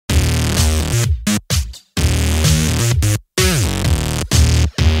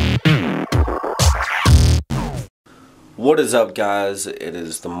What is up, guys? It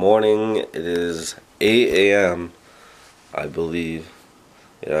is the morning. It is 8 a.m. I believe.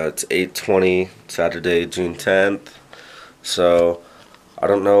 Yeah, it's 8:20, Saturday, June 10th. So, I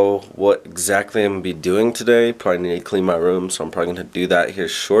don't know what exactly I'm going to be doing today. Probably need to clean my room, so I'm probably going to do that here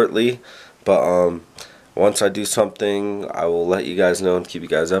shortly. But, once I do something, I will let you guys know and keep you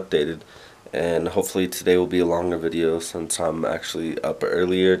guys updated. And hopefully today will be a longer video since I'm actually up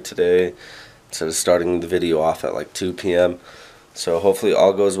earlier today instead of starting the video off at like 2 p.m. So hopefully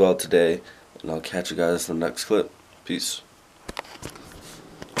all goes well today, and I'll catch you guys in the next clip. Peace.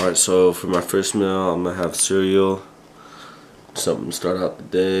 Alright, so for my first meal, I'm going to have cereal. Something to start out the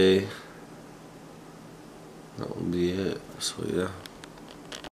day. That will be it. So yeah.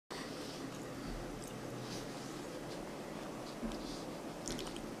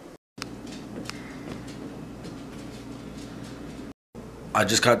 I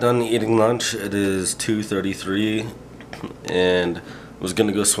just got done eating lunch. It is 2:33 and was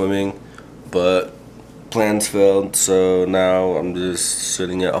gonna go swimming, but plans failed, so now I'm just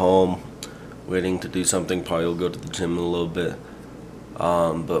sitting at home waiting to do something. Probably will go to the gym in a little bit,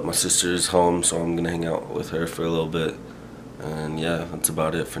 but my sister's home, so I'm gonna hang out with her for a little bit, and yeah, that's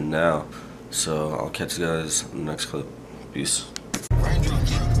about it for now. So I'll catch you guys in the next clip. Peace.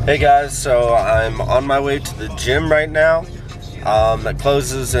 Hey guys, so I'm on my way to the gym right now. That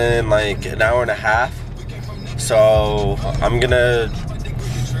closes in like an hour and a half, so I'm gonna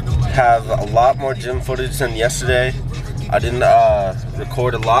have a lot more gym footage than yesterday. I didn't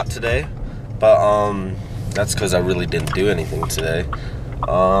record a lot today, but that's because I really didn't do anything today.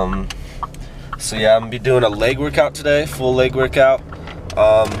 So yeah, I'm gonna be doing a leg workout today, full leg workout,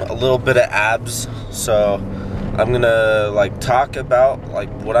 a little bit of abs. So I'm gonna like talk about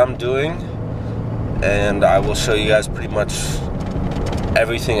like what I'm doing, and I will show you guys pretty much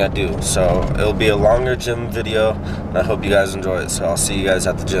everything I do. So it'll be a longer gym video, and I hope you guys enjoy it. So I'll see you guys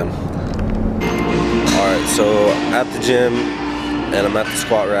at the gym. Alright, so at the gym, and I'm at the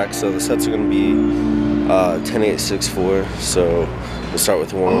squat rack. So the sets are going to be 10, 8, 6, 4. So we'll start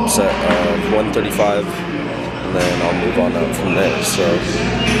with a warm-up set of 135, and then I'll move on up from there. So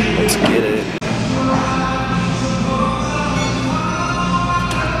let's get it.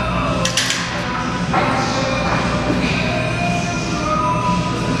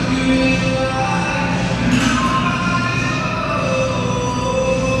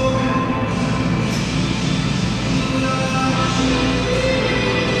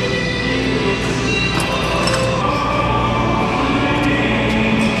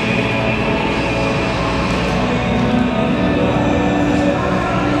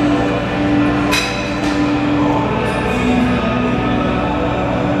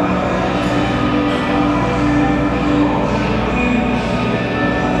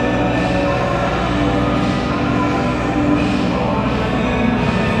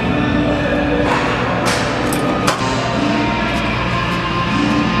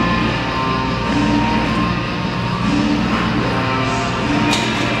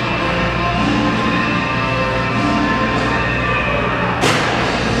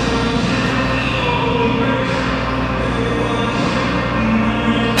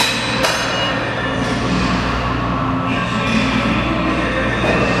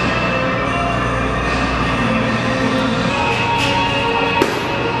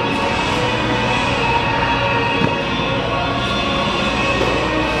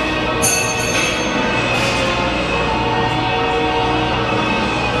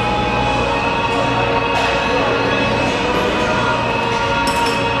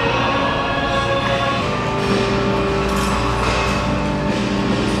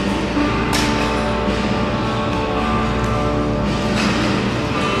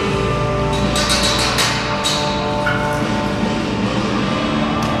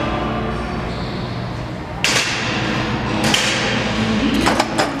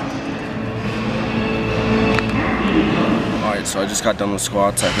 So I just got done with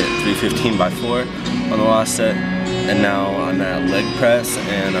squats. I hit 315 by 4 on the last set, and now I'm at leg press,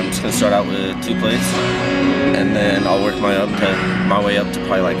 and I'm just gonna start out with 2 plates, and then I'll work my way up to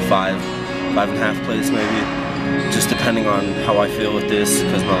probably like 5.5 plates maybe, just depending on how I feel with this,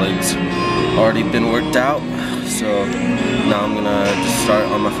 because my legs already been worked out. So now I'm gonna just start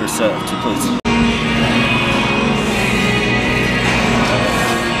on my first set of 2 plates.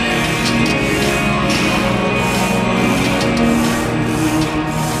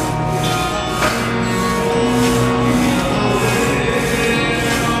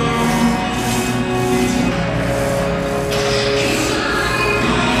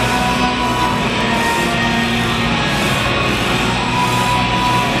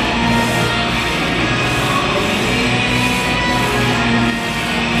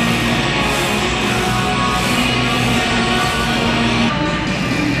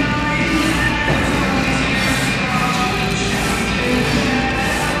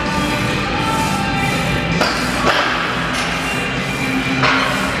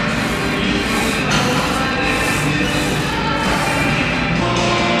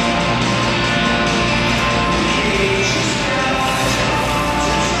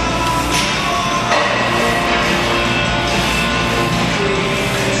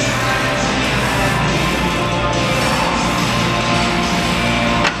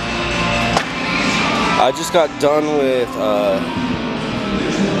 I just got done with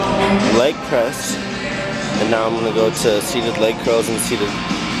leg press, and now I'm gonna go to seated leg curls and seated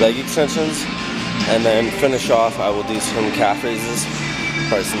leg extensions, and then finish off. I will do some calf raises,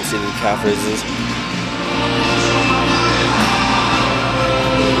 probably some seated calf raises.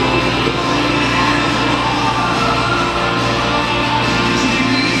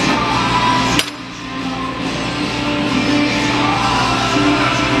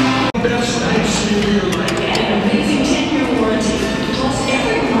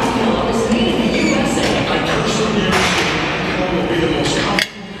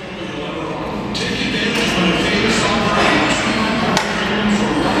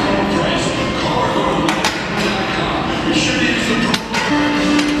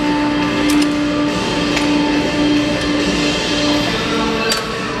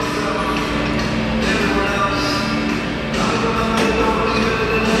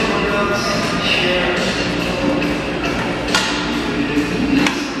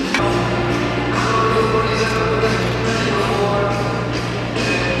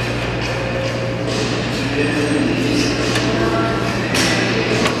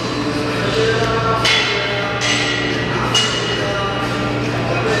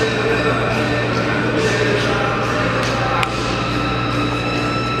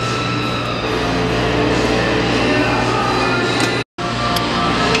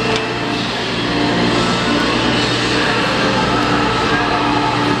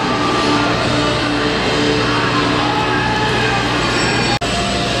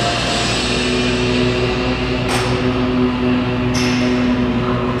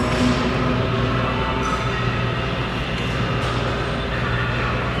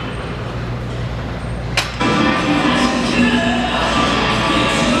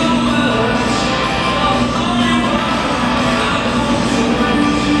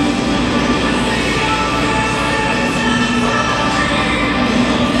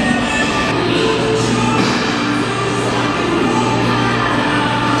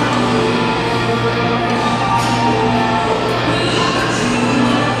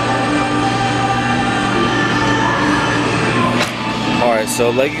 Alright, so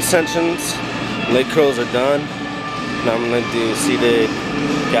leg extensions, leg curls are done. Now I'm going to do seated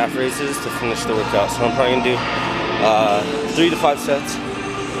calf raises to finish the workout. So I'm probably going to do 3 to 5 sets,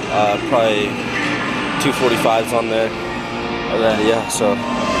 probably 245s on there. Yeah, so.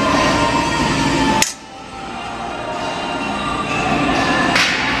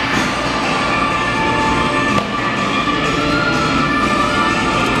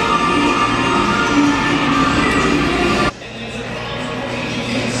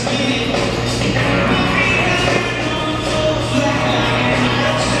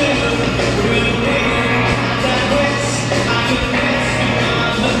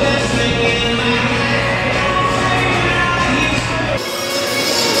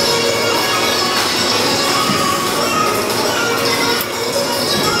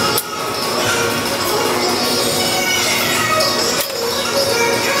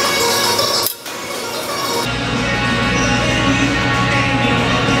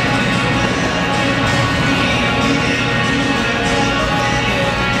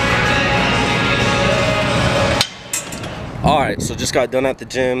 Alright, so just got done at the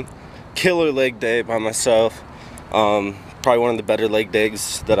gym. Killer leg day by myself. Probably one of the better leg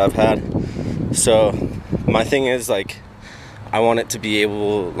days that I've had. So my thing is, like, I want it to be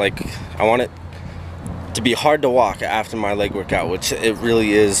able, like, I want it to be hard to walk after my leg workout, which it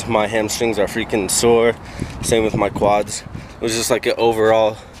really is. My hamstrings are freaking sore. Same with my quads. It was just like an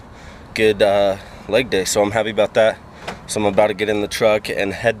overall good leg day, so I'm happy about that. So I'm about to get in the truck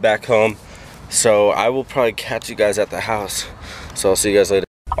and head back home. So I will probably catch you guys at the house. So I'll see you guys later.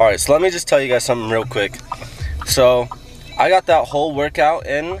 Alright, so let me just tell you guys something real quick. So I got that whole workout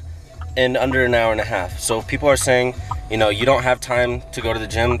in under an hour and a half. So if people are saying, you know, you don't have time to go to the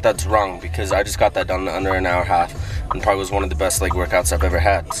gym, that's wrong, because I just got that done in under an hour and a half, and probably was one of the best leg workouts I've ever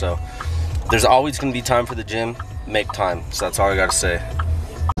had. So there's always going to be time for the gym. Make time. So that's all I got to say.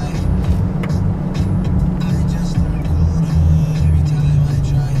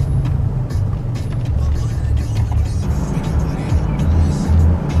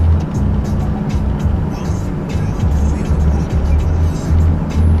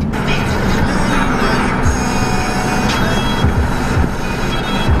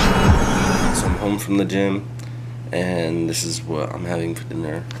 From the gym, and this is what I'm having for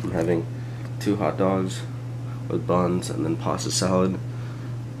dinner. I'm having 2 hot dogs with buns, and then pasta salad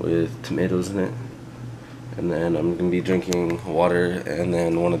with tomatoes in it, and then I'm gonna be drinking water and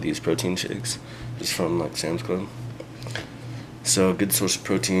then one of these protein shakes just from like Sam's Club. So good source of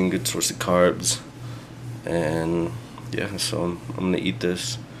protein, good source of carbs, And yeah, so I'm gonna eat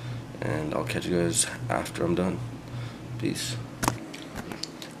this, and I'll catch you guys after I'm done. Peace.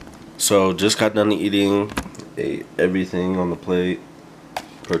 So just got done eating, ate everything on the plate.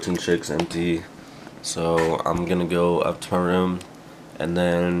 Protein shake's empty, so I'm gonna go up to my room, and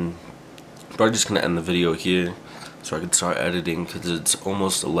then probably just gonna end the video here so I can start editing, because it's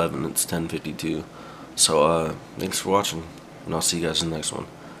almost 11. It's 10:52. So thanks for watching, and I'll see you guys in the next one.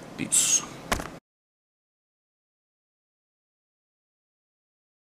 Peace.